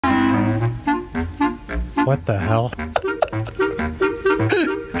What the hell?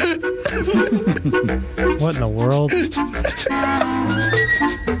 What in the world?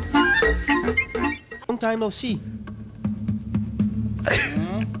 Long time no see.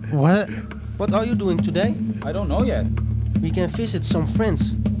 What? What are you doing today? I don't know yet. We can visit some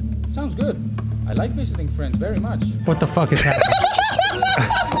friends. Sounds good. I like visiting friends very much. What the fuck is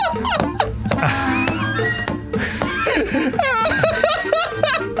happening?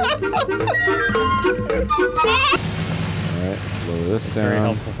 Alright, slow this down. Very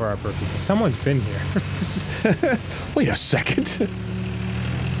helpful for our purposes. Someone's been here. Wait a second.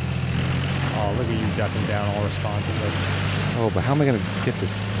 Oh, look at you ducking down all responsibly. Oh, but how am I gonna get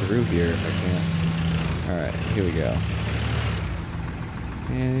this through here if I can't? Alright, here we go.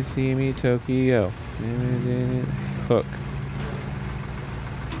 And you see me, Tokyo. Hook.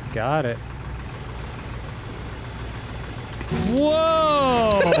 Got it. Whoa!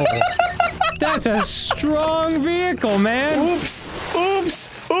 That's a strong vehicle, man! Oops! Oops!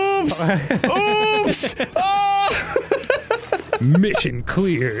 Oops! Oops! Oh! Mission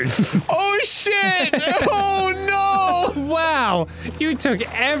cleared. Oh shit! Oh no! Wow! You took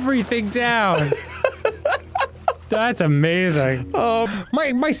everything down! That's amazing.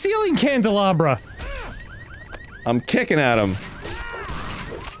 My ceiling candelabra! I'm kicking at him.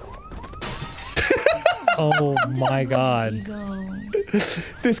 Oh my god.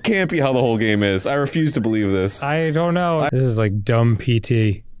 This can't be how the whole game is. I refuse to believe this. I don't know. This is like dumb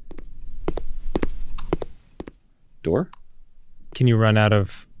PT. Door? Can you run out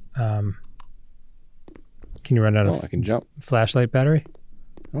of, can you run out of I can jump. flashlight battery? I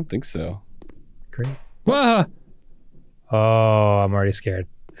don't think so. Great. Whoa! Oh, I'm already scared.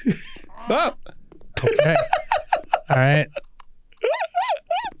 Ah! Okay. Alright.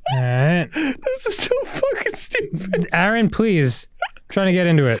 Alright. This is so fucking stupid. Aaron, please. I'm trying to get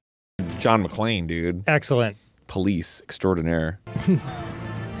into it. John McClane, dude. Excellent. Police extraordinaire.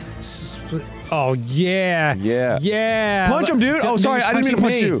 Oh, yeah. Yeah. Yeah. Punch him, dude! Oh, sorry, I didn't mean to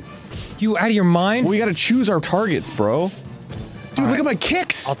punch you. You out of your mind? We gotta choose our targets, bro. Dude, look at my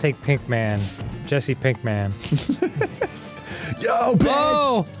kicks! I'll take Pinkman. Jesse Pinkman. Yo,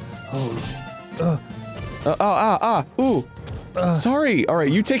 bitch! Oh! Ooh. Sorry. All right,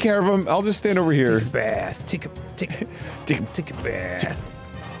 you take care of him. I'll just stand over here. Take a bath. Take a bath.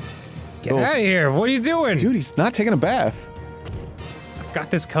 Get Oh. out of here. What are you doing? Dude, he's not taking a bath. I've got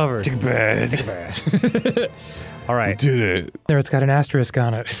this covered. Take a bath. Take a bath. All right. Did it. There, it's got an asterisk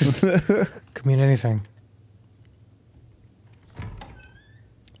on it. Could mean anything.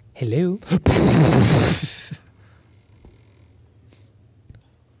 Hello?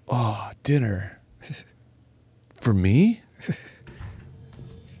 Oh, dinner. For me?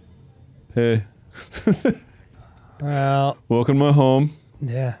 Hey. Well, Welcome to my home.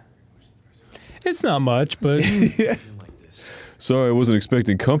 yeah. It's not much, but Sorry, I wasn't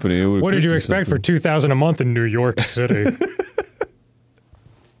expecting company. what did you expect for $2,000 a month in New York City?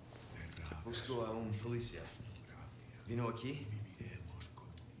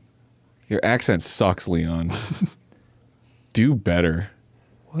 Your accent sucks, Leon. Do better.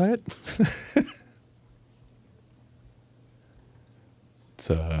 What? It's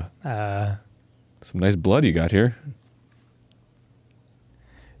some nice blood you got here.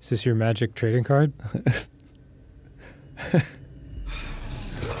 Is this your magic trading card?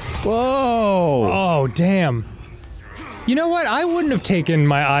 Whoa! Oh, damn. You know what? I wouldn't have taken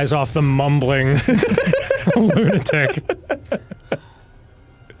my eyes off the mumbling lunatic.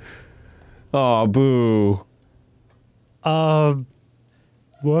 Oh, boo.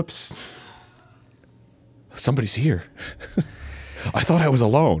 Whoops. Somebody's here. I thought I was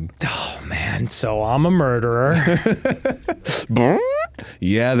alone. Oh, man, so I'm a murderer.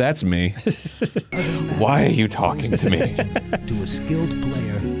 Yeah, that's me. Why are you talking to me? To a skilled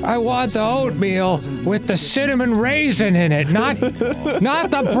player. I want the oatmeal with the cinnamon raisin in it, not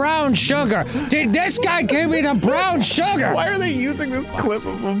the brown sugar. Did this guy give me the brown sugar? Why are they using this clip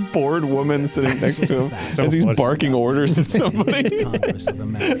of a bored woman sitting next to him So as he's funny. barking orders at somebody? Congress of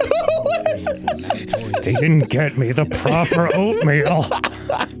America. They didn't get me the proper oatmeal.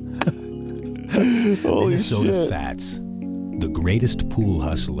 Holy Minnesota shit. Fats. The greatest pool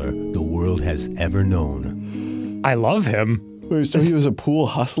hustler the world has ever known. I love him. Wait, so he was a pool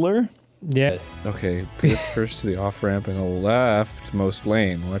hustler? Yeah. Okay, pivot first to the off-ramp in the leftmost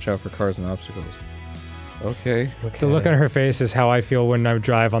lane. Watch out for cars and obstacles. Okay. The look on her face is how I feel when I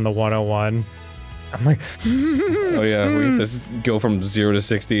drive on the 101. I'm like, Oh yeah, we have to go from 0 to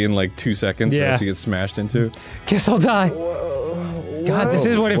 60 in like 2 seconds Yeah. once you get smashed into. guess I'll die. Whoa, God, this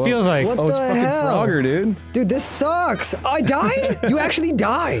is what it feels like. What Oh, it's the fucking hell? Frogger, dude. Dude, this sucks. I died? You actually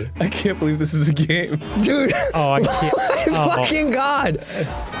die. I can't believe this is a game. Dude. Oh, I can't. My fucking God.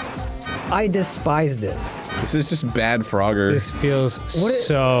 I despise this. This is just bad Frogger. This feels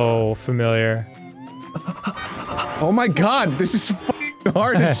so familiar. Oh my God, this is fucking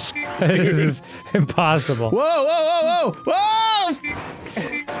hard as shit, dude. This is impossible. Whoa, whoa, whoa, whoa!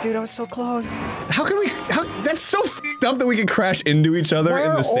 Whoa! Dude, I was so close. How can we? That's so fucked up that we can crash into each other Why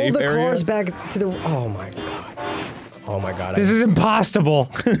in are the safe all the area. cars back to the? Oh my God. Oh my God. This is impossible.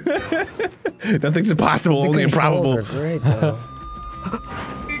 Nothing's impossible, only improbable. Are great, though.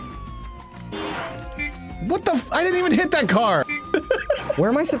 What the? I didn't even hit that car. Where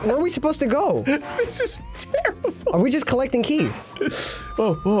are we supposed to go? This is terrible. Are we just collecting keys?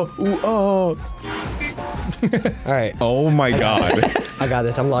 Oh, oh, ooh, oh. All right. Oh my God. I got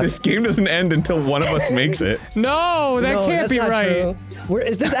this. I'm locked. This game doesn't end until one of us makes it. No, that No, can't that's be not right. True.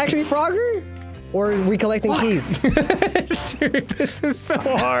 Is this actually Frogger? Or are we collecting keys? Dude, this is so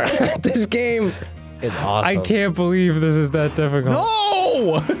hard. This game is awesome. I can't believe this is that difficult.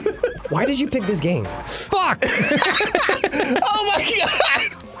 No! Why did you pick this game? Fuck! Oh my God!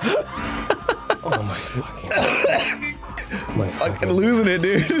 Oh my fucking. My Fucking losing it,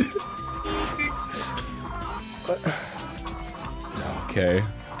 dude. Okay.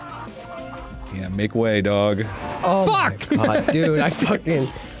 Yeah, make way, dog. Oh Fuck! my God, dude, I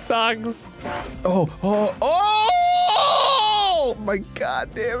fucking. Sucks. Oh, oh, oh! My God,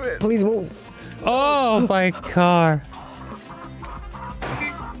 damn it. Please move. Oh, my car.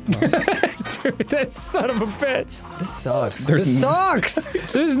 Dude, that son of a bitch. This sucks. There's This sucks.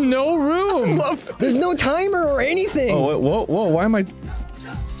 There's no room. There's no timer or anything. Oh, whoa, whoa, why am I?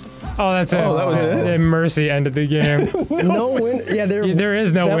 Oh, that's it. Oh, that was it? And Mercy ended the game. No win. Yeah, There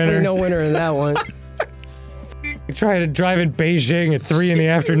is no definitely winner. no winner in that one. You try to drive in Beijing at 3 in the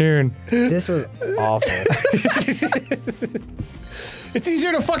afternoon. This was awful. It's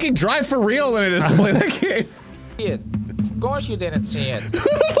easier to fucking drive for real than it is to play that game. Of course you didn't see it. What the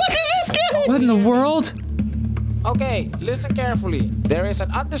fuck is this game? What in the world? Okay, listen carefully. There is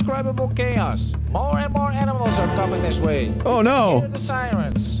an undescribable chaos. More and more animals are coming this way. Oh no. Hear the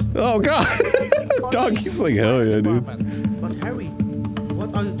sirens. Oh God. Dog, he's like, hell yeah, dude. But Harry,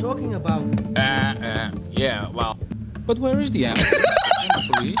 what are you talking about? Yeah, well. But where is the animal? And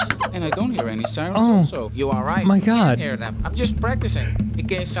the police? And I don't hear any sirens Oh. also. You are right. My I God. can't hear them. I'm just practicing in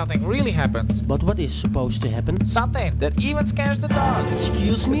case something really happens. But what is supposed to happen? Something that even scares the dog.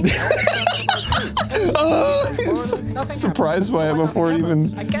 Excuse me? Nothing Surprised by it happens. before it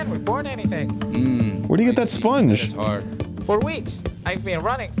even. I can't report anything. Where do you get that sponge? It's hard. For weeks, I've been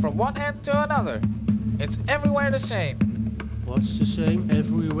running from one end to another. It's everywhere the same. What's the same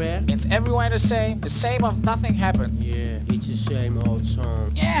everywhere? It's everywhere the same of nothing happened. Yeah, it's the same old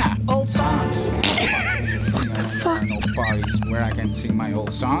song. Yeah, old songs. What the fuck? No parties where I can sing my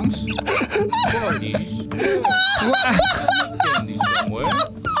old songs. Parties. Candy somewhere.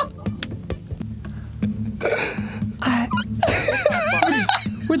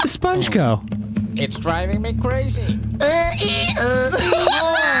 Where'd the sponge go? It's driving me crazy.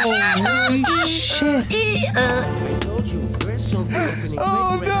 Holy shit. I told you, there's something happening.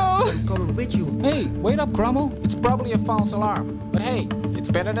 Oh, Wait, no. I'm coming with you. Hey, wait up, Crumble. It's probably a false alarm. But hey, it's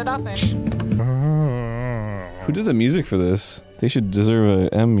better than nothing. Who did the music for this? They should deserve an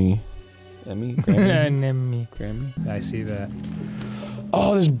Emmy. Emmy? Grammy? Enemy. Grammy? I see that.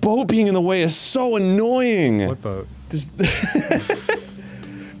 Oh, this boat being in the way is so annoying. What boat? This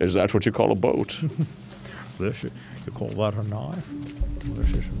is that what you call a boat? This, you call that a knife?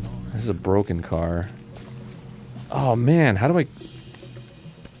 This is a knife. This is a broken car. Oh man, how do I?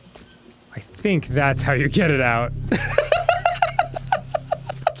 I think that's how you get it out.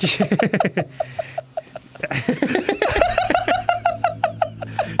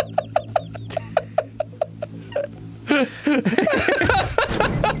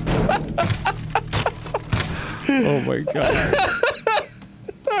 Oh my god.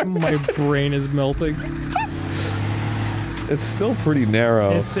 My brain is melting. It's still pretty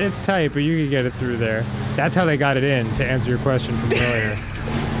narrow. It's tight, but you can get it through there. That's how they got it in, to answer your question from earlier.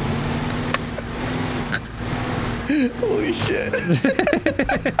 Holy shit.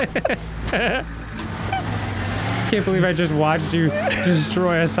 Can't believe I just watched you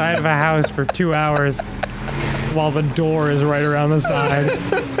destroy a side of a house for 2 hours while the door is right around the side.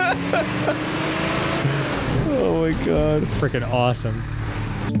 Oh my god. Freaking awesome.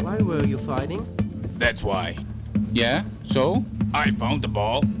 Why were you fighting? That's why. Yeah, so? I found the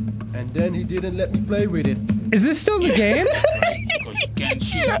ball. And then he didn't let me play with it. Is this still the game? 'cause you can't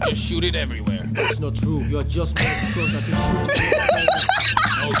shoot. Just shoot it everywhere. It's not true. You're just mad because I can shoot.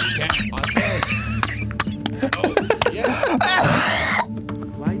 No, you can't. I can. Oh, yeah.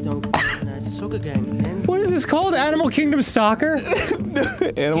 Why don't you organize a soccer game and What is this called? Animal Kingdom Soccer?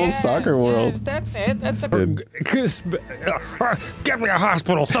 Animal Soccer World. Yes, that's it. That's a Get me a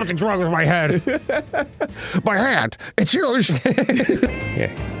hospital. Something's wrong with my head. My hand. It's yours. Yeah,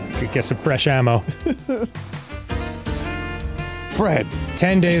 could get some fresh ammo. Fred.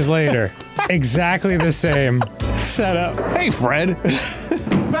 10 days later, exactly the same setup. Hey, Fred.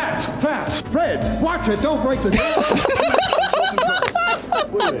 Fats! Fred, watch it, don't break the...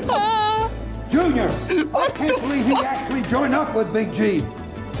 Junior, I can't believe he actually joined up with Big G.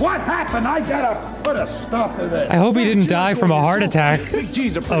 What happened? I gotta put a stop to this. I hope he didn't die from a heart attack Big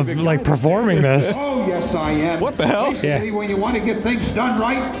G's a pretty of, big like, guy. performing this. Oh, yes, I am. What the hell? Basically, Yeah. when you want to get things done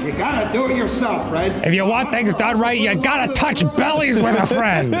right, you gotta do it yourself, Fred. If you want things done right, you gotta touch bellies with a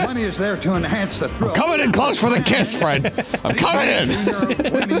friend. Money is there to enhance the thrill. Coming in close for the kiss, Fred. I'm coming in.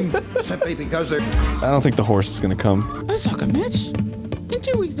 You're winning simply because they're... I don't think the horse is gonna come. A soccer match? In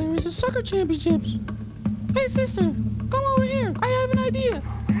 2 weeks there is a soccer championships. Hey sister, come over here. I have an idea.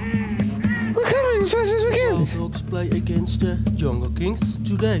 We're coming as fast as we can. our dogs play against the Jungle Kings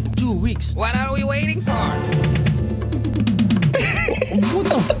today in 2 weeks. What are we waiting for? What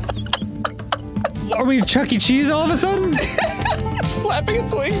the Are we Chuck E. Cheese all of a sudden? It's flapping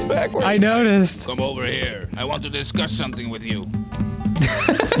its wings backwards. I noticed. Come over here. I want to discuss something with you.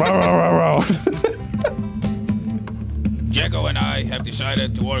 Jacko and I have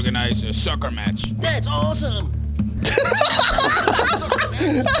decided to organize a soccer match. That's awesome.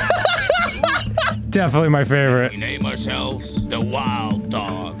 Definitely my favorite. We name ourselves the Wild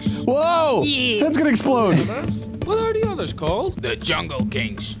Dogs. Whoa! His head's gonna explode. What are the others called? The Jungle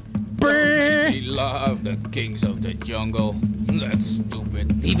Kings. We love the kings of the jungle. That's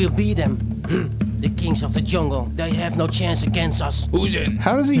stupid. We will beat them. The kings of the jungle. They have no chance against us. Who's in?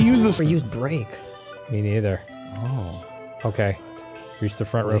 How does he use this? Or used break. Me neither. Oh. Okay. Reach the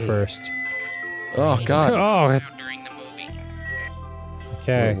front row first. Oh God. Oh, During the movie.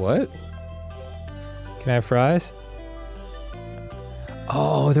 okay. Wait, what? Can I have fries?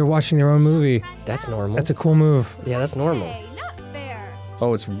 Oh, they're watching their own movie. That's normal. That's a cool move. Yeah, that's normal. Not fair.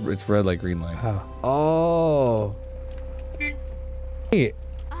 Oh, it's red like green light. Oh. Hey.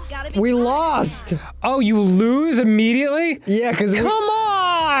 Gotta be We honest. lost! Oh, you lose immediately? Yeah, because Come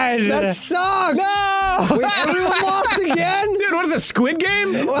on! That sucks! No! Wait, everyone lost again? Dude, what is this, Squid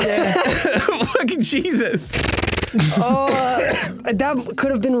Game? Fucking Jesus. Oh, that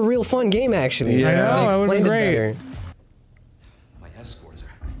could have been a real fun game, actually. Yeah. I know, They it would've been explained great. better. My escorts are...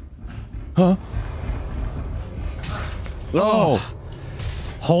 Huh? Oh.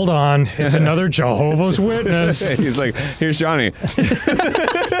 Hold on. It's another Jehovah's Witness. He's like, here's Johnny.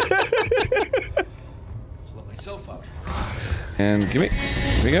 Let myself out. And give me.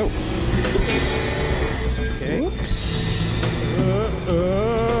 Here we go. Okay. Oops.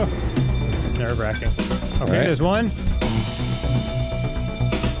 This is nerve-wracking. Okay, right. there's one.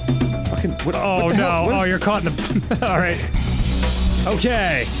 Fucking. What, Oh, what the no. hell? What Oh, is- you're caught in the... All right.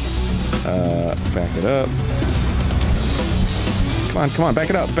 Okay. Back it up. Come on, back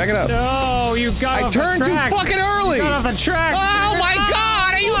it up, back it up. No, you got I off turned the too track. fucking early. You got off the track. Oh my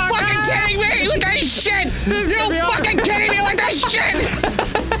God! Are you fucking kidding me with this shit? You fucking kidding me with this shit?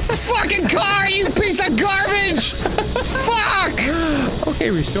 Fucking car, you piece of garbage! Fuck!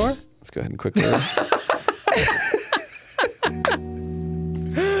 Okay, restore. Let's go ahead and quickly.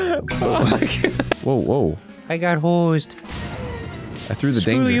 Whoa, whoa! I got hosed. I threw the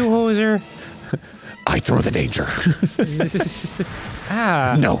Screw danger. you, hoser. I throw the danger.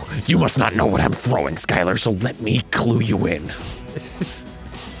 Ah. No, you must not know what I'm throwing, Skylar, so let me clue you in.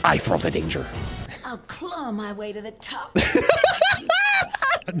 I throw the danger. I'll claw my way to the top.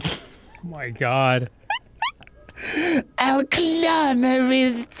 My God. I'll climb over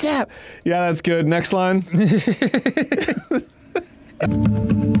the top. Yeah, that's good. Next line.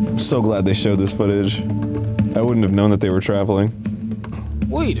 I'm so glad they showed this footage. I wouldn't have known that they were traveling.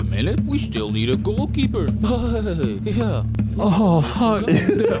 Wait a minute, we still need a goalkeeper. Yeah. Oh, fuck.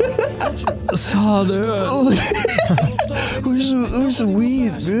 Sorry. Where's the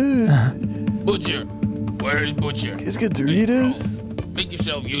weed, dude? Butcher. Where's Butcher? Let's get Doritos. Make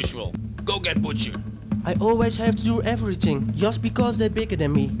yourself useful. Go get Butcher. I always have to do everything just because they're bigger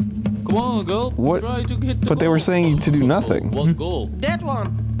than me. Come on, girl. What? Try to get the But they were saying to do nothing. What goal? That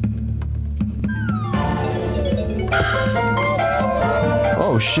one.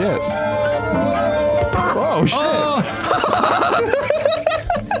 Oh shit. Oh shit.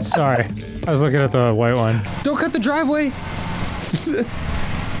 Sorry. I was looking at the white one. Don't cut the driveway.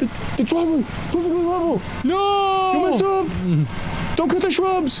 The driver! Perfectly level! No! You messed up! Don't cut the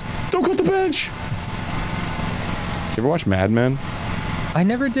shrubs! Don't cut the bench! You ever watch Mad Men? I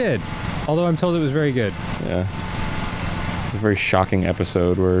never did. Although I'm told it was very good. Yeah. It's a very shocking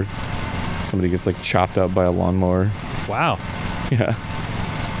episode where somebody gets like chopped up by a lawnmower. Wow. Yeah.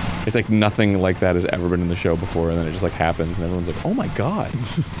 It's like nothing like that has ever been in the show before, and then it just like happens and everyone's like, oh my god.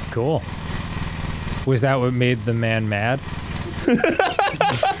 Cool. Was that what made the man mad?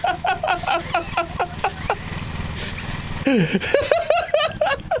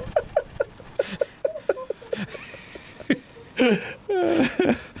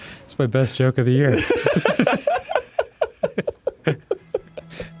 It's my best joke of the year.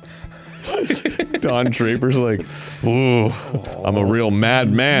 Don Draper's like, ooh, I'm a real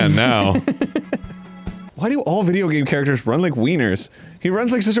mad man now. Why do all video game characters run like wieners? He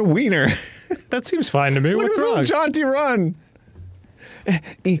runs like such a wiener. That seems fine to me. Look at What's this wrong? little jaunty run.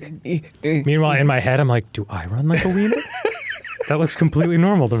 Meanwhile, in my head, I'm like, do I run like a wiener? That looks completely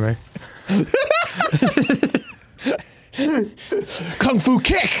normal to me. Kung Fu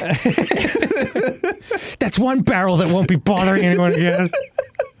kick! That's one barrel that won't be bothering anyone again.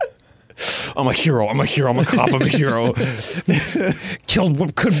 I'm a hero, I'm a hero, I'm a cop, I'm a hero. Killed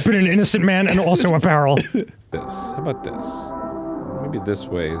what could have been an innocent man and also a barrel. This, how about this? Maybe this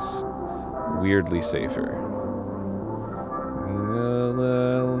way is weirdly safer.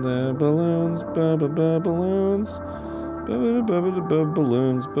 Balloons, balloons,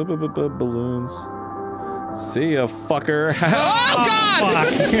 balloons, balloons. See ya, fucker. Oh,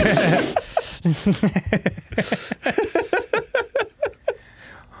 God!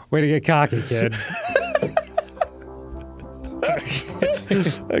 Way to get cocky, kid.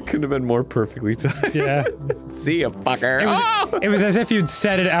 That couldn't have been more perfectly timed. Yeah. See ya, fucker. It was as if you'd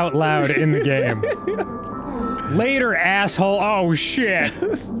said it out loud in the game. Later, asshole. Oh, shit.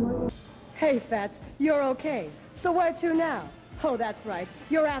 Hey, Fats, you're okay. So where to now? Oh, that's right.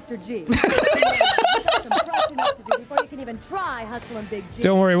 You're after G. You've got some brushing up to do before you can even try hustling Big G.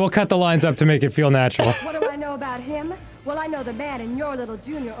 Don't worry, we'll cut the lines up to make it feel natural. What do I know about him? Well, I know the man and your little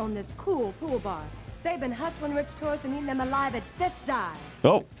junior own this cool pool bar. They've been hustling rich tourists and eating them alive at Fifth Dive.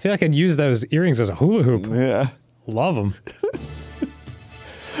 Oh. I feel like I'd use those earrings as a hula hoop. Yeah. Love them.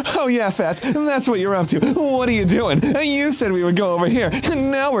 Oh yeah, Fats, that's what you're up to. What are you doing? You said we would go over here,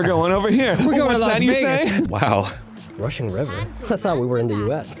 and now we're going over here. We're going What's to Las that you Vegas. say? Wow. Russian River. I thought we were in the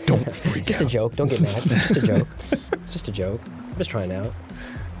U.S. Don't freak Just out. a joke. Don't get mad. Just a joke. Just a joke. I'm just trying it out.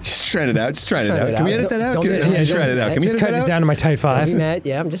 Just trying it out. Just trying it Trying out. it Can we out. edit that out? Don't Can we- get- yeah, Just don't trying it get out. mad. Can we Just edit cut that it out? down to my tight Don't be 5. mad.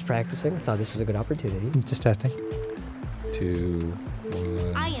 Yeah, I'm just practicing. I thought this was a good opportunity. Just testing. 2,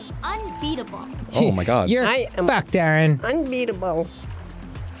 1. I am unbeatable. Oh my god. You're fuck, Darren. Unbeatable.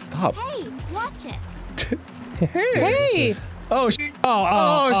 Stop. Hey, watch it. Hey! Oh,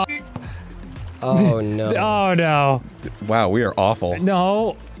 Oh, Oh no. oh no. Wow, we are awful.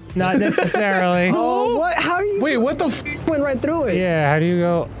 No, not necessarily. Oh, what? How are you? Wait, what the f? Went right through it. Yeah, how do you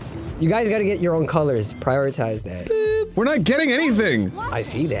go? You guys got to get your own colors. Prioritize that. We're not getting anything. I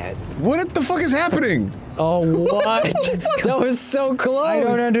see that. What the fuck is happening? Oh, what? That was so close. I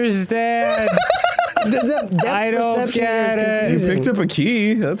don't understand. I don't get it. You picked up a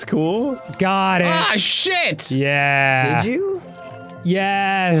key. That's cool. Got it. Ah, shit! Yeah. Did you?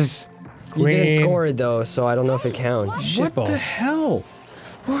 Yes. You didn't Queen. score it though, so I don't know if it counts. What the Shitballs. hell?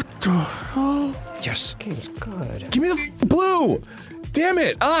 What the hell? Yes. Game's good. Give me the blue! Damn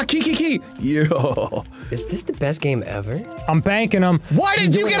it! Ah, key. Yo. Is this the best game ever? I'm banking them. Why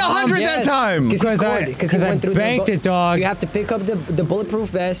did you get 100 that time? Because I banked it, dog. You have to pick up the bulletproof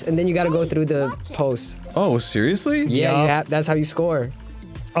vest, and then you got to go through the post. Oh, seriously? Yeah, Yup. you have. That's how you score.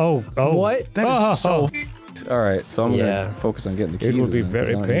 Oh. What? That is so Alright, so I'm Yeah. gonna focus on getting the keys. It would be then, 'cause very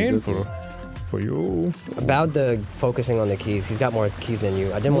I don't need to go painful for you. About the focusing on the keys, he's got more keys than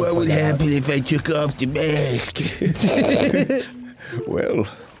you. I didn't want to point that out. if I took off the mask? Well,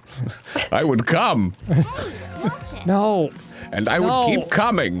 I would come, No. and I would keep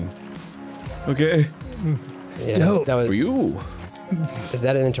coming. Okay? Yeah, Dope. that was, For you. is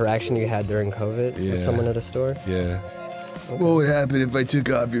that an interaction you had during COVID Yeah. with someone at a store? Yeah. What would happen if I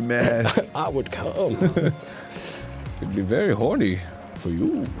took off your mask? I would come. It'd be very horny for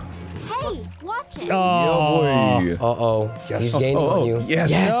you. Hey, watch it. Oh. Boy. Uh-oh. He's gaining on you.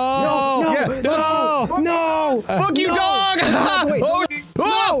 Yes. Yes. No. Yeah. No. No! Fuck you, No! dog! Wait.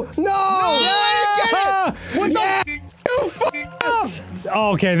 Oh, No! What the f? You f***ers!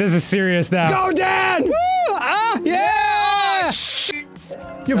 Oh, okay, this is serious now. Go, Dan! Yeah!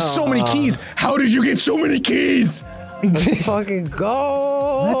 You have so many keys. How did you get so many keys? Let's fucking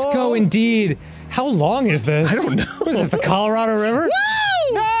go. Let's go indeed. How long is this? I don't know. What is this, the Colorado River?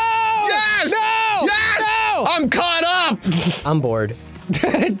 Woo! No! Yes! No! Yes! No! I'm caught up! I'm bored.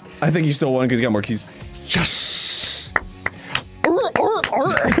 I think you still won because you got more keys. Yes!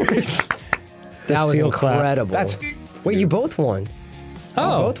 That was seal clap. incredible. That's Wait, you both won.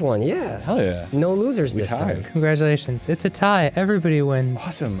 Oh. You both won, yeah. Hell yeah. No losers this tied. time. Congratulations. It's a tie. Everybody wins.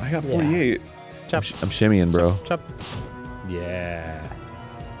 Awesome. I got 48. Chop. I'm shimmying, bro. Chop. Yeah.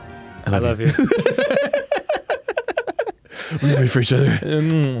 I love you. We're ready for each other.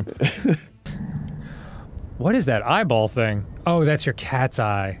 What is that eyeball thing? Oh, that's your cat's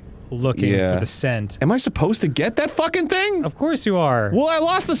eye. Looking for the scent. Am I supposed to get that fucking thing? Of course you are. Well, I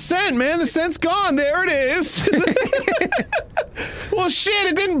lost the scent, man. The scent's gone. There it is. Well,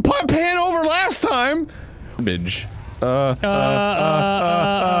 shit, it didn't pan over last time. Garbage. I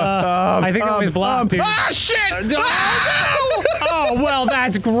think it was blocked, dude. Ah, shit! Oh, well,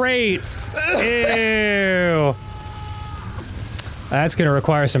 that's great. Ew. That's gonna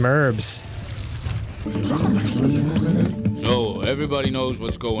require some herbs. So, everybody knows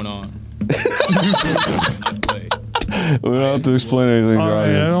what's going on. We don't have to explain anything, All right,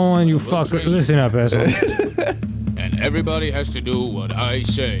 I don't want you fucker. Listen up, asshole. And everybody has to do what I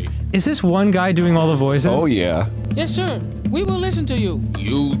say. Is this one guy doing all the voices? Oh, yeah. Yes, sir. We will listen to you.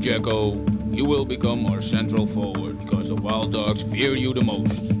 You, Jacko, you will become our central forward because the wild dogs fear you the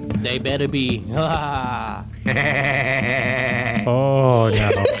most. They better be. Oh,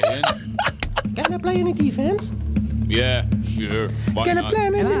 no. Can I play any defense? Yeah, sure. Gonna play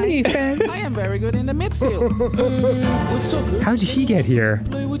him in the defense. I am very good in the midfield. With soccer. How did he get here?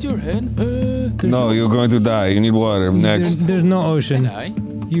 Play with your hand. No, you're going to die. You need water. Next. There's no ocean.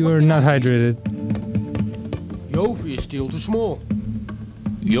 You are not hydrated. Jovi is still too small.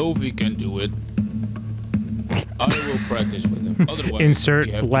 Jovi can do it. I will practice with him. Otherwise,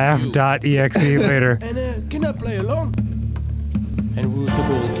 Insert laugh.exe later. And can I play along? And who's the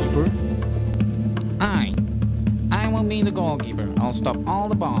goalkeeper? I will be the goalkeeper. I'll stop all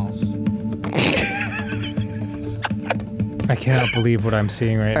the balls. I cannot believe what I'm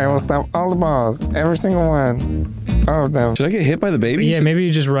seeing right now. I will stop all the balls. Every single one. All of them. Should I get hit by the baby? Yeah, maybe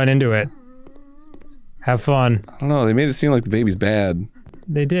you just run into it. Have fun. I don't know. They made it seem like the baby's bad.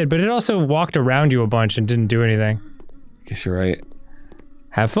 They did, but it also walked around you a bunch and didn't do anything. Guess you're right.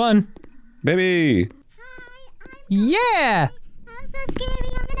 Have fun. Baby! Yeah! I'm so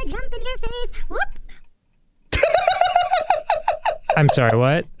scary, I'm gonna jump in your face. Whoop! I'm sorry,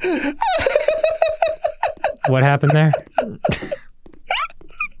 what? What happened there?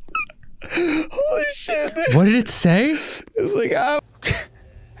 Holy shit, dude. What did it say? It's like,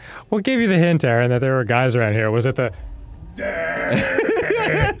 What gave you the hint, Aaron, that there were guys around here? Was it the...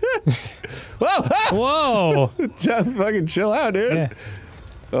 Whoa! Ah! Whoa! Just fucking chill out, dude. Yeah.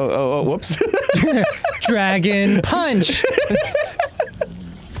 Oh, whoops. Dragon punch!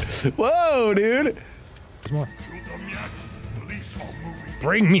 Whoa, dude. More.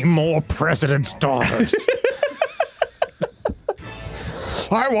 Bring me more president's daughters.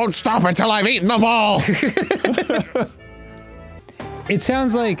 I won't stop until I've eaten them all. It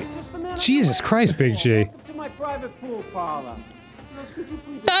sounds like... Jesus Christ, Big G. To my private pool parlor.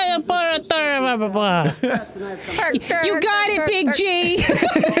 You got it, Big G!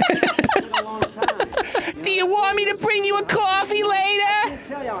 Do you want me to bring you a coffee later?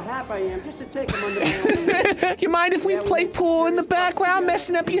 Tell you how happy I am just to take them under my own. You mind if we play pool in the background,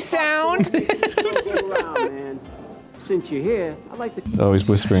 messing up your sound? Since you're here, I'd like to. Oh, he's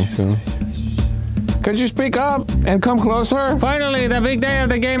whispering to him. Could you speak up and come closer? Finally, the big day of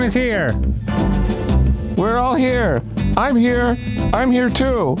the game is here. We're all here. I'm here. I'm here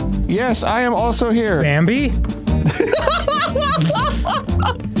too. Yes, I am also here. Bambi?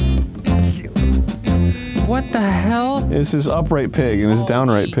 What the hell? It's his upright pig and his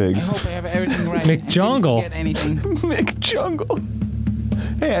downright pigs. I hope I have everything right. McJungle. Get anything. McJungle.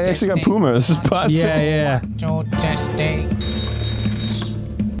 Hey, I actually got Puma as a spot. Yeah. Don't just stay.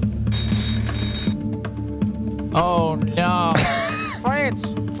 Oh no.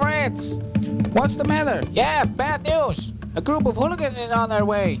 Fritz! What's the matter? Yeah, bad news. A group of hooligans is on their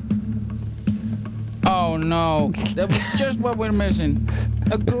way. Oh no. That was just what we're missing.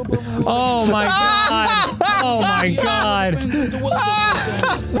 A group of hooligans. Oh my god. Oh my god.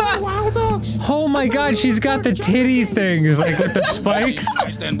 Wild dogs. Oh my god, she's got the titty things, like with the spikes. I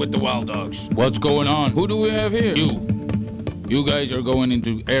stand with the wild dogs. What's going on? Who do we have here? You guys are going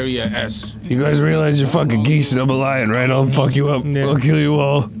into Area S. You guys realize you're fucking geese and I'm a lion, right? I'll fuck you up. Yeah. I'll kill you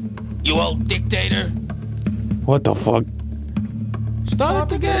all. You old dictator. What the fuck?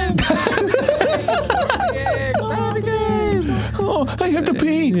 Start again. Start again. Oh, I have to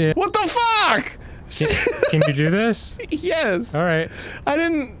pee. Yeah. What the fuck? Can you do this? Yes. All right.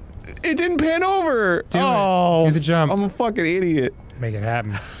 It didn't pan over. Do it. Do the jump. I'm a fucking idiot. Make it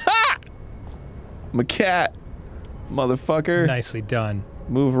happen. I'm a cat. Motherfucker. Nicely done.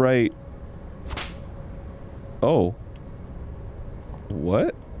 Move right. Oh.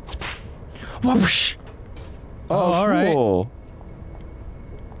 What? Whoosh. Oh, all right. cool.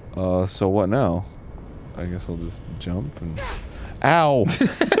 So what now? I guess I'll just jump and... Ow!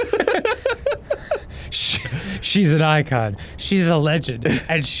 She's an icon. She's a legend.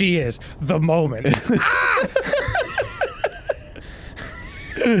 And she is the moment.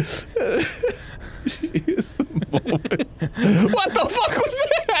 She is the moment. What the fuck was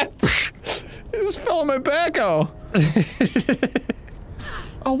that? It just fell on my back. Oh,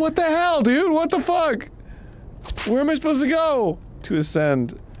 what the hell, dude? What the fuck? Where am I supposed to go? To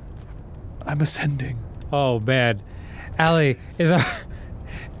ascend. I'm ascending. Oh, bad. Allie,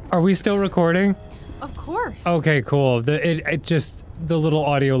 are we still recording? Of course. Okay, cool. The little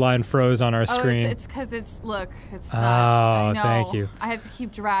audio line froze on our screen. It's because look, it's not. Oh, I know. thank you. I have to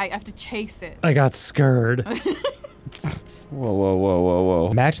keep I have to chase it. I got scared. Whoa, whoa, whoa, whoa,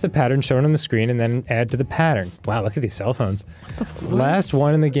 whoa. Match the pattern shown on the screen and then add to the pattern. Wow, look at these cell phones. What the fuck? Last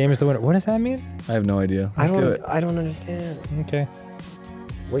one in the game is the winner. What does that mean? I have no idea. I don't understand. Okay.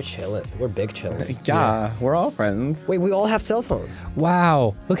 We're chilling. We're big chilling. Yeah, we're all friends. Wait, we all have cell phones.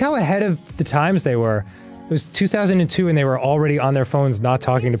 Wow. Look how ahead of the times they were. It was 2002 and they were already on their phones not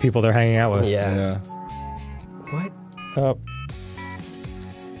talking to people they're hanging out with. Yeah. What? Oh.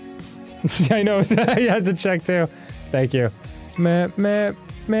 I know. You had to check too. Thank you. Meh, meh,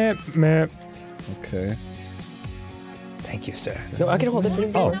 meh, meh. Okay. Thank you, sir. No, I can hold it for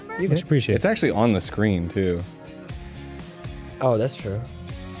you. Oh, you much appreciate it. It's actually on the screen too. Oh, that's true.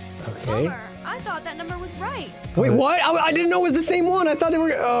 Okay. Bummer. I thought that number was right. Wait, what? I didn't know it was the same one. I thought they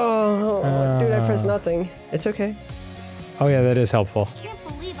were. Oh, dude, I pressed nothing. It's okay. Oh yeah, that is helpful. I can't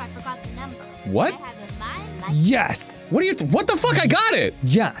believe I forgot the number. What? I have in mind like Yes. What the fuck? I got it.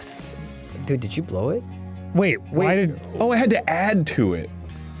 Yes. Dude, did you blow it? Wait. Why did? Oh, I had to add to it.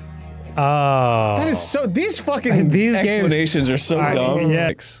 Oh. That is so. These fucking explanations are so dumb.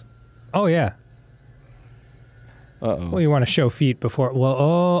 Yeah. Oh yeah. Uh-oh. Well, you want to show feet before. Well,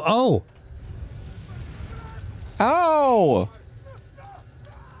 oh. Ow!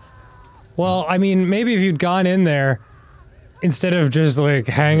 Well, I mean, maybe if you'd gone in there instead of just like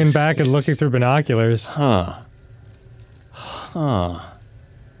hanging back and looking through binoculars. Huh.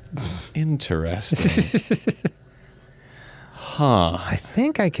 Interesting. I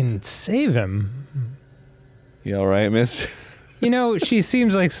think I can save him. You all right, miss? You know, she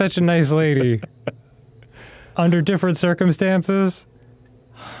seems like such a nice lady. Under different circumstances.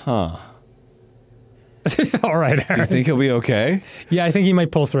 Huh. All right, Aaron. Do you think he'll be okay? Yeah, I think he might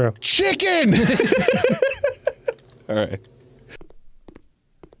pull through. Chicken! All right.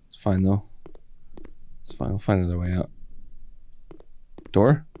 It's fine, though. It's fine. We'll find another way out.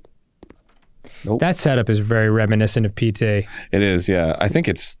 Door? Nope. That setup is very reminiscent of PT. It is, yeah. I think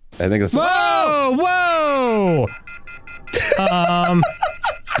it's... Whoa! Whoa!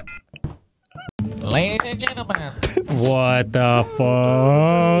 Ladies and gentlemen. What the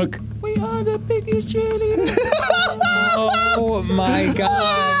fuck? We are the biggest cheerleaders. Oh my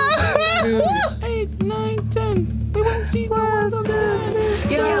god. Dude. 8, 9, 10. We won't see the world of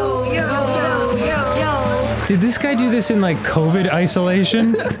that. yo. Did this guy do this in like COVID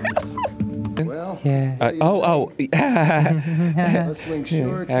isolation? Well, Yeah. hustling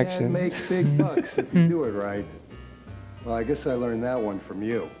sure Action. can make big bucks if you do it right. Well, I guess I learned that one from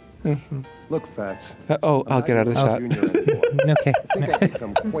you. Look, Fats. I'll get out of the shot. Okay. I think I've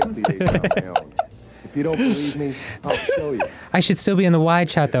become quite the ace on my own. If you don't believe me, I'll show you. I should still be in the wide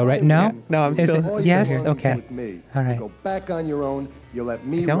shot though, right? No? No, I'm Is still... it? Yes? Always Okay. with me. All right. You go back on your own. You let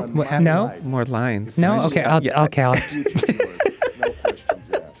me Don't run my no? life. More lines. No? Okay, I'll Future's yours. No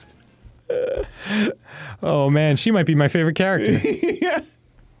questions asked. Oh man, she might be my favorite character. Yeah.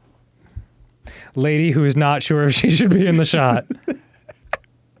 Lady who is not sure if she should be in the shot.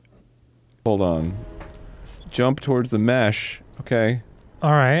 Hold on. Jump towards the mesh. Okay.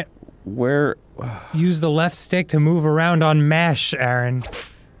 All right. Where... Use the left stick to move around on mesh, Aaron.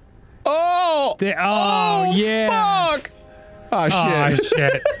 Oh! Oh, yeah. Fuck! Oh, shit. Oh,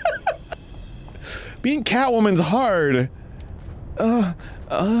 shit. Being Catwoman's hard.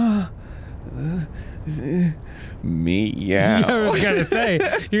 Meow. I was gonna say,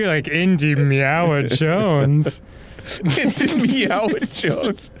 you're like Indie Meowa Jones. Into Meow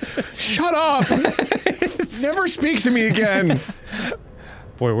Jones. Shut up! Never speak to me again!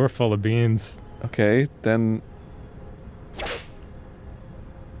 Boy, we're full of beans. Okay, then...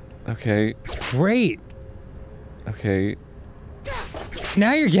 Okay. Great! Okay.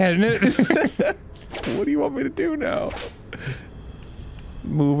 Now you're getting it! What do you want me to do now?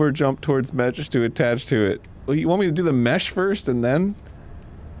 Move or jump towards mesh to attach to it. Well, you want me to do the mesh first and then?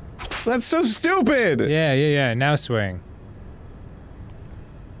 That's so stupid! Yeah. Now swing.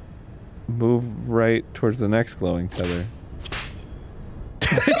 Move right towards the next glowing tether.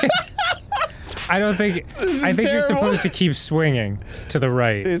 I don't think. I think you're supposed to keep swinging to the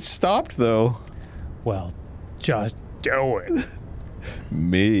right. It stopped though. Well, just do it.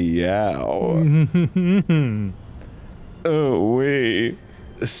 Meow. Oh wait.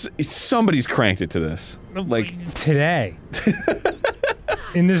 Somebody's cranked it to this. Like today.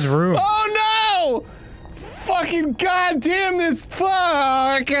 In this room. Oh no! Fucking goddamn this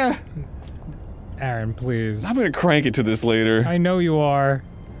fuck! Aaron, please. I'm gonna crank it to this later. I know you are.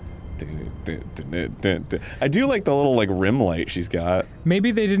 I do like the little like rim light she's got.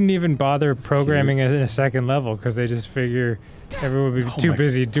 Maybe they didn't even bother programming it in a second level because they just figure everyone would be too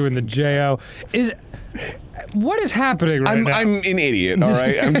busy doing the JO. What is happening right now? I'm an idiot,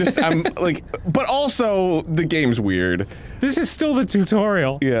 alright? I'm like, but also the game's weird. This is still the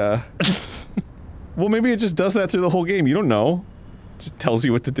tutorial. Yeah. Well, maybe it just does that through the whole game. You don't know. It just tells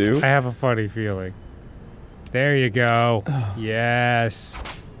you what to do. I have a funny feeling. There you go. Yes.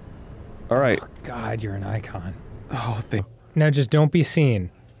 All right. Oh, God, you're an icon. Oh, thank. Now just don't be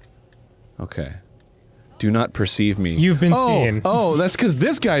seen. Okay. Do not perceive me. You've been seen. Oh, that's because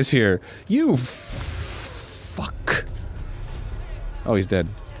this guy's here. You fuck. Oh, he's dead.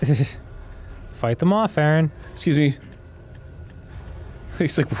 Fight them off, Aaron. Excuse me.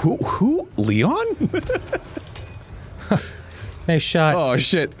 He's like, who? Leon? Nice shot. Oh,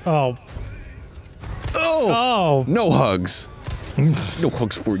 shit. Oh. Oh! No hugs. No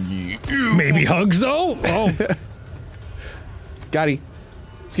hugs for you. Maybe hugs, though? Oh. Gotti.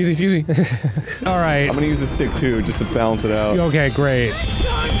 Excuse me. All right. I'm gonna use the stick, too, just to balance it out. Okay, great.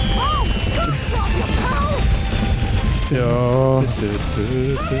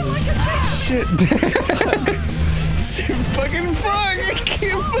 Shit. Fucking fuck! I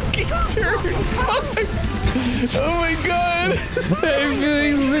can't fucking turn. Fuck. Oh my god! I'm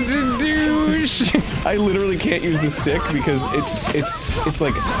feeling such a douche. I literally can't use the stick because it's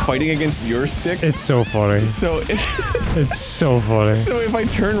like fighting against your stick. It's so funny. So it's so funny. So if I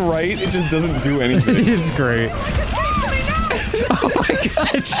turn right, it just doesn't do anything. It's great. Oh my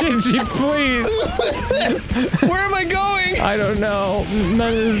god, Shinji, please! Where am I going? I don't know.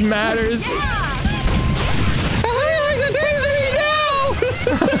 None of this matters.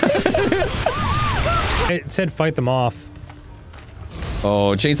 It said fight them off.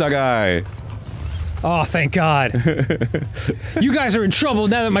 Oh, chainsaw guy. Oh, thank God. You guys are in trouble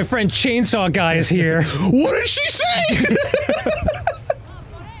now that my friend Chainsaw Guy is here. What did she say?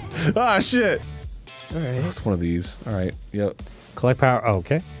 Ah, shit. Alright. It's one of these. Alright, yep. Collect power. Oh,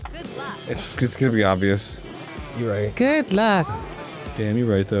 okay. Good luck. It's gonna be obvious. You're right. Good luck. Damn,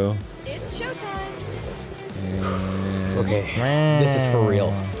 you're right, though. It's showtime. And Okay, this is for real.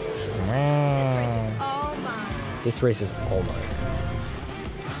 All mine. This race is all mine.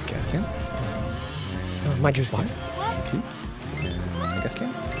 Gas can? My juice box. Keys? And gas can?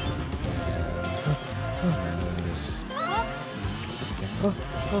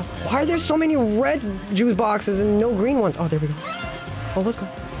 Why are there so many red juice boxes and no green ones? Oh, there we go. Oh, let's go.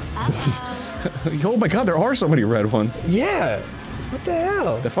 Oh my god, there are so many red ones. Yeah. What the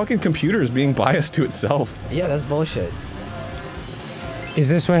hell? The fucking computer is being biased to itself. Yeah, that's bullshit. Is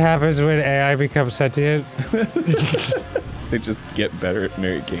this what happens when AI becomes sentient? They just get better at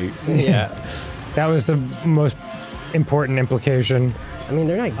Mary Kate. Yeah. That was the most important implication. I mean,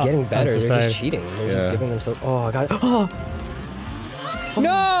 they're not getting better. They're society. just cheating. They're just giving themselves. Oh, God. Oh!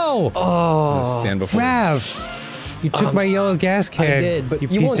 No! Oh! Stand before. Rav! You took my yellow gas can. I did, but you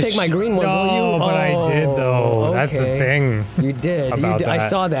piece won't of take my green one, no, will you? but I did, though. Okay. That's the thing. You did. About You did. I that.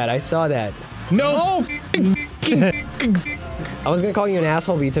 saw that. I saw that. No! I was gonna call you an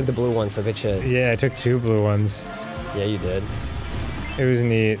asshole, but you took the blue one, so good shit. Yeah, I took 2 blue ones. Yeah, you did. It was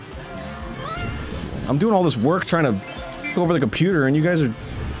neat. I'm doing all this work trying to go over the computer, and you guys are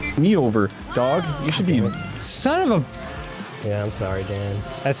me over, dog. You should be. Son of a. Yeah, I'm sorry, Dan.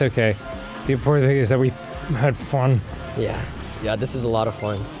 That's okay. The important thing is that we had fun. Yeah. Yeah, this is a lot of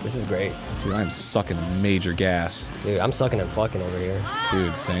fun. This is great. Dude, I'm sucking major gas. Dude, I'm sucking and fucking over here.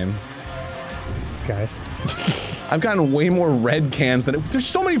 Dude, same. Guys. I've gotten way more red cans than. There's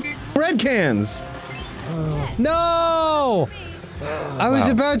so many red cans! No! I was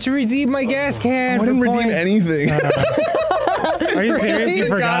about to redeem my gas can. I didn't redeem anything. Are you serious? You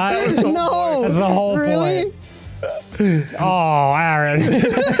forgot? No. That's the whole Really? point. Oh, Aaron.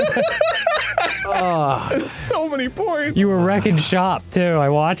 So many points. You were wrecking shop, too. I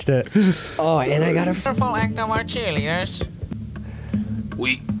watched it. Oh, and I got a Wonderful act of our cheerleaders.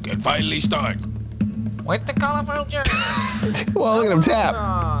 We can finally start. With the colorful jersey. Well, look at him tap.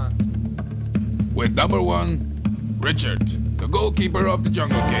 With number 1, Richard, the goalkeeper of the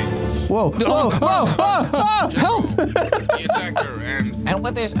Jungle Kings. Whoa, whoa, whoa, help! The attacker And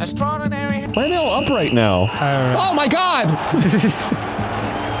with this extraordinary... Why are they all upright now? Oh my god!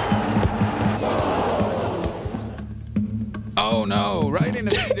 Oh no, right in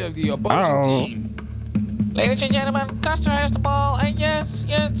the feet of the opposing team. Ladies and gentlemen, Custer has the ball, and yes,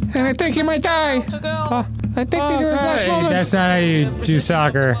 And I think he might die. to go. I think these are his last moments. That's not how you do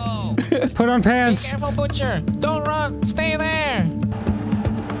soccer. Put on Be pants. careful, Butcher. Don't run. Stay there.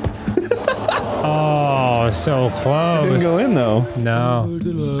 Oh, so close. Didn't go in though. No.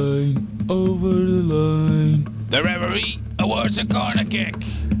 Over the line. The referee awards a corner kick.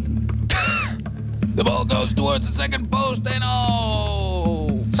 The ball goes towards the second post, and oh!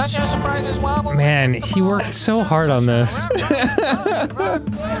 Such a surprise as well. but Man, it's the he ball. worked so hard on this.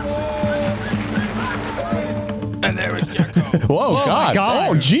 And there is Jacko. Whoa, my god. God.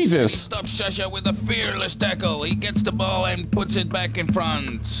 Oh, Jesus. Stops Shasha with a fearless tackle. He gets the ball and puts it back in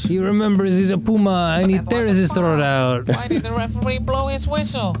front. He remembers he's a puma and he tears his throat out. Why did the referee blow his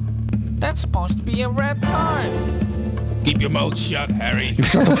whistle? That's supposed to be a red card. Keep your mouth shut, Harry. You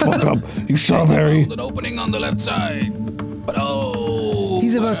shut the fuck up. You shut up, Harry. An opening on the left side. But oh!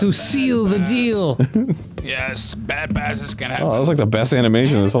 He's about to seal the deal. Yes, bad passes can happen. Oh, that was like the best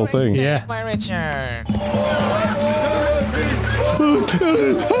animation of this whole thing. Yeah. By Richard.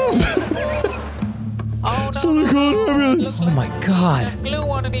 Oh no! Somebody call an ambulance. Oh my god.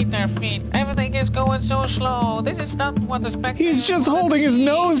 Glue underneath their feet. Everything is going so slow. This is not what the spectators. He's just holding his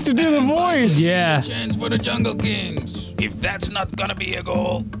nose to do the voice. Yeah. Chance for the Jungle Kings. If that's not gonna be a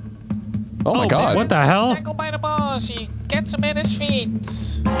goal. Oh my god. What the hell? Tackle by the boss. He gets him at his feet.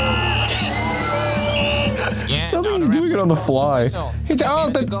 Yeah, Sounds like he's doing it on the fly. He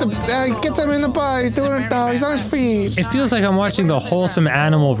gets him in the body. He's doing it. He's on his feet. It feels like I'm watching the wholesome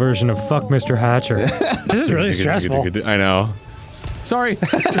animal version of Fuck Mr. Hatcher. This is really stressful. I know. Sorry.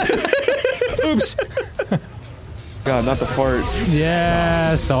 Oops. God, not the fart.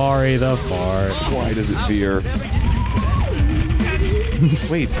 Yeah, sorry, the fart. Why does it veer?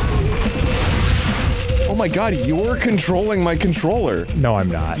 Wait. Oh my god, you're controlling my controller. No, I'm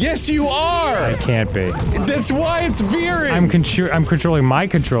not. Yes, you are! I can't be. That's why it's veering! I'm controlling my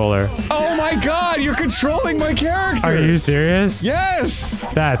controller. Oh my god, you're controlling my character! Are you serious? Yes!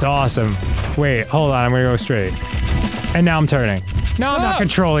 That's awesome. Wait, hold on, I'm gonna go straight. And now I'm turning. No, I'm not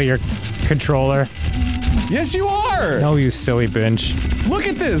controlling your controller. Yes, you are! No, you silly bitch. Look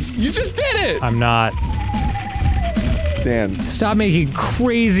at this! You just did it! I'm not. Dan. Stop making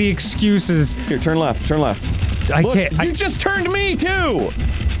crazy excuses. Here, turn left, turn left. I Look, can't. You just turned me too!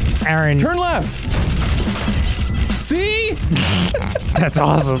 Aaron. Turn left! See? That's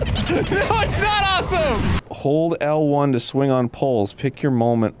awesome. No, it's not awesome! Hold L1 to swing on poles. Pick your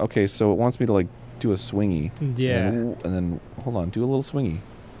moment. Okay, so it wants me to like do a swingy. Yeah. And then hold on, do a little swingy.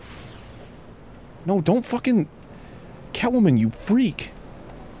 No, don't fucking Catwoman, you freak.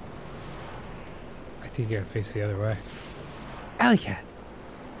 I think you gotta face the other way. Alley cat.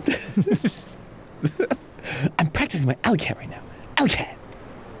 I'm practicing my alley cat right now. Alley cat.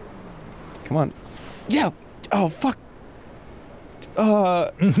 Come on. Yeah. Oh fuck.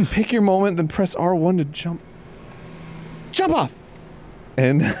 Pick your moment, then press R1 to jump. Jump off.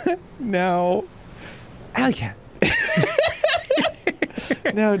 And now, alley cat.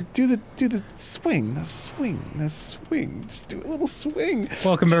 Now do the swing. Now swing. Now swing. Just do a little swing.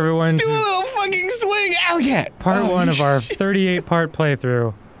 Welcome everyone Do a to little fucking swing, alley cat. part 1 of our 38-part playthrough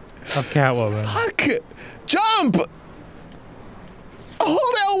of Catwoman. Fuck! Jump!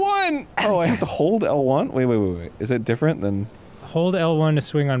 Hold L1! Oh, I have to hold L1? Wait. Is it different than... Hold L1 to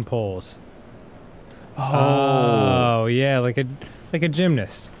swing on poles. Oh. Oh, yeah, like a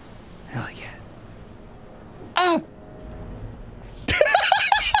gymnast. Hell yeah. Ah!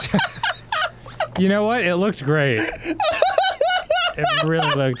 You know what? It looked great. It really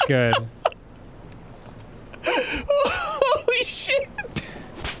looked good. Holy shit!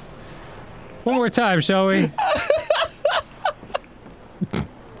 One more time, shall we?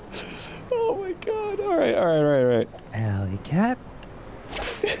 Oh my god. Alright. Alley cat.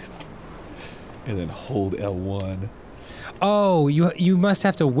 And then hold L1. Oh, you must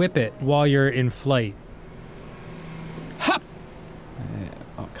have to whip it while you're in flight.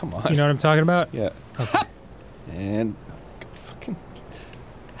 come on. You know what I'm talking about? Yeah. Okay. And fucking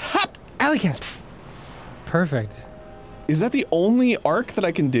Alley cat. Perfect. Is that the only arc that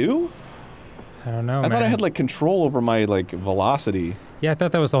I can do? I don't know, I thought I had like control over my like velocity. Yeah, I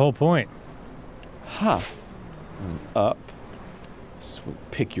thought that was the whole point. Huh. And up.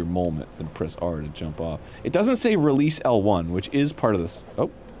 Pick your moment, then press R to jump off. It doesn't say release L1, which is part of this.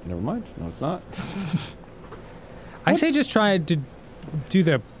 Oh, never mind. No, it's not. I say just try to do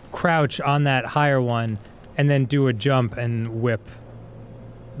the crouch on that higher one, and then do a jump and whip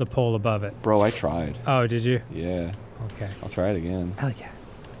the pole above it. Bro, I tried. Oh, did you? Yeah. Okay. I'll try it again. Hell yeah.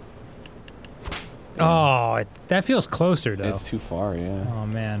 Oh, that feels closer, though. It's too far, yeah. Oh,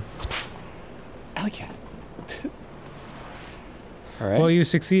 man. Alley cat. All right. Well, you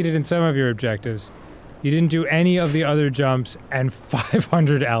succeeded in some of your objectives. You didn't do any of the other jumps and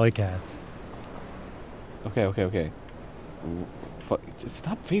 500 alley cats. Okay, okay, okay.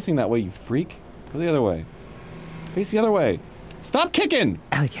 Stop facing that way, you freak. Go the other way. Face the other way. Stop kicking!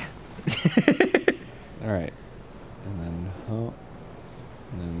 Alley cat. Alright. And then, and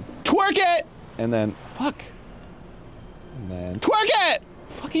then, twerk it! And then, fuck. And then, twerk it!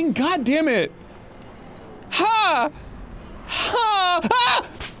 Fucking goddamn it! Ha! Ha! Ah!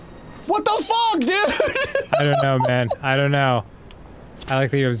 What the fuck, dude? I don't know, man. I don't know. I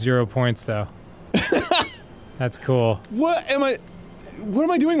like that you have 0 points, though. That's cool. What am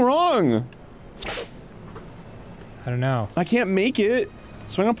I doing wrong? I don't know. I can't make it.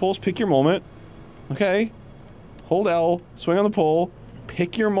 Swing on poles, pick your moment. Okay. Hold L, swing on the pole,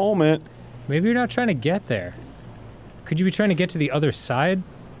 pick your moment. Maybe you're not trying to get there. Could you be trying to get to the other side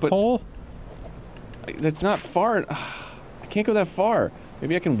pole? That's not far. I can't go that far.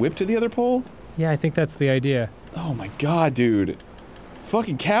 Maybe I can whip to the other pole? Yeah, I think that's the idea. Oh my god, dude.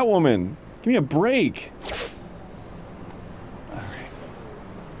 Fucking Catwoman. Give me a break. Alright.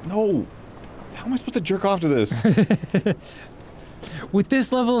 No. How am I supposed to jerk off to this? With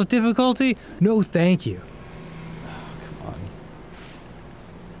this level of difficulty? No, thank you. Come on.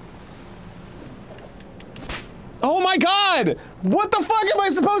 Oh my god! What the fuck am I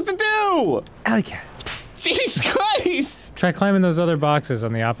supposed to do? Alley cat. Jesus Christ! Try climbing those other boxes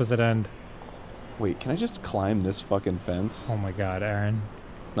on the opposite end. Wait, can I just climb this fucking fence? Oh my god, Aaron.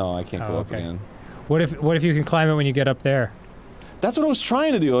 No, I can't go up again. What if you can climb it when you get up there? That's what I was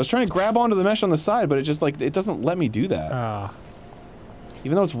trying to do. I was trying to grab onto the mesh on the side, but it just like it doesn't let me do that. Ah.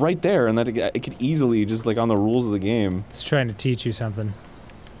 Even though it's right there and that it could easily just like on the rules of the game. It's trying to teach you something.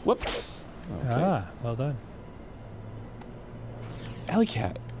 Whoops. Okay. Ah, well done. Alley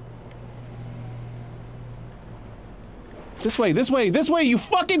cat. This way, this way, this way, you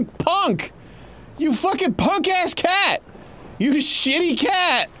fucking punk! You fucking punk-ass cat! You shitty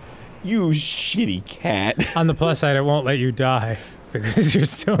cat! You shitty cat. On the plus side, it won't let you die because you're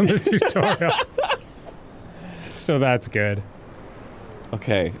still in the tutorial. So that's good.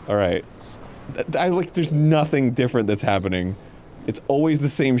 Okay, alright. There's nothing different that's happening. It's always the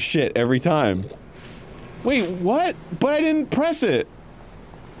same shit every time. Wait, what? But I didn't press it.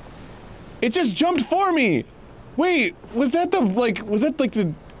 It just jumped for me! Wait, was that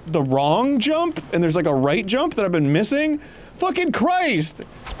the wrong jump? And there's like a right jump that I've been missing? Fucking Christ!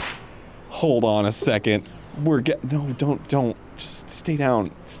 Hold on a second. No, don't. Just stay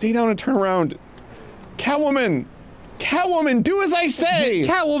down. Stay down and turn around. Catwoman! Catwoman, do as I say!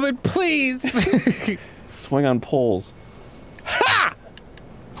 Catwoman, please! Swing on poles. Ha!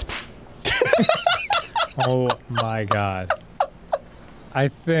 Oh my god. I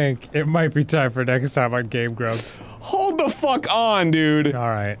think it might be time for next time on Game Grumps. Hold the fuck on, dude.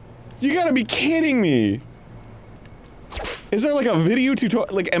 Alright. You gotta be kidding me. Is there like a video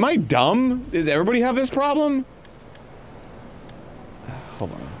tutorial? Like, am I dumb? Does everybody have this problem?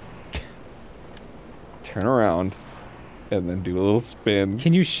 Hold on. Turn around. And then do a little spin.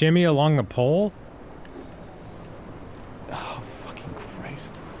 Can you shimmy along the pole? Oh, fucking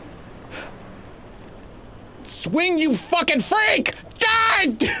Christ. Swing, you fucking freak!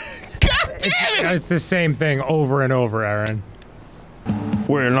 God! God damn it! It's the same thing over and over, Aaron.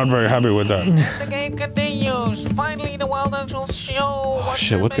 We're not very happy with that. The game continues. Finally, the wilderness will show. Oh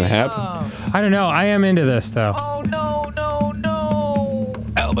shit, what's gonna happen? I don't know. I am into this, though. Oh no, no, no!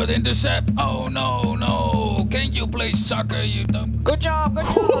 Albert intercept. Oh no, no! Can you play soccer, you dumb? Good job, good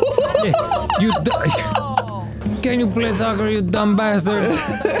job. Can you play soccer, you dumb bastard?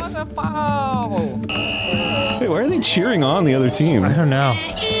 That was a foul. Wait, why are they cheering on the other team? I don't know.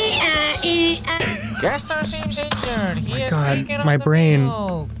 Gaster seems injured. He is God, taken my off the brain.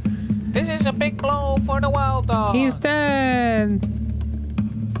 field. This is a big blow for the Wild Dog. He's dead.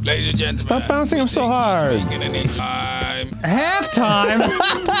 Ladies and gentlemen. Stop bouncing him so hard. Halftime?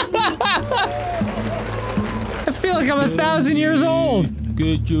 I feel like I'm 1,000 years old.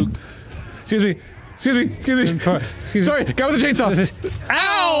 Good joke. Excuse me. Sorry, guy with the chainsaw.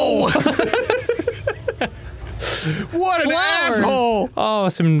 Ow! What an asshole! Oh,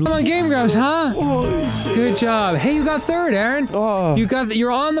 some Game Grumps, huh? Good job. Hey, you got third, Aaron. Oh.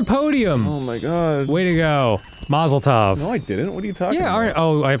 You're on the podium. Oh my god. Way to go. Mazel tov. No, I didn't. What are you talking about? Yeah,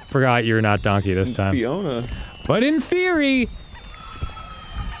 oh, I forgot you're not Donkey this time. Fiona. But in theory...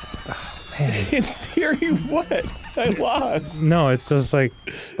 Oh, man. In theory, what? I lost. No, it's just like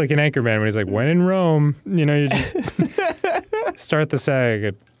an Anchorman when he's like, when in Rome, you know, you just start the sag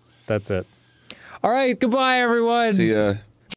and that's it. All right, goodbye, everyone. See ya.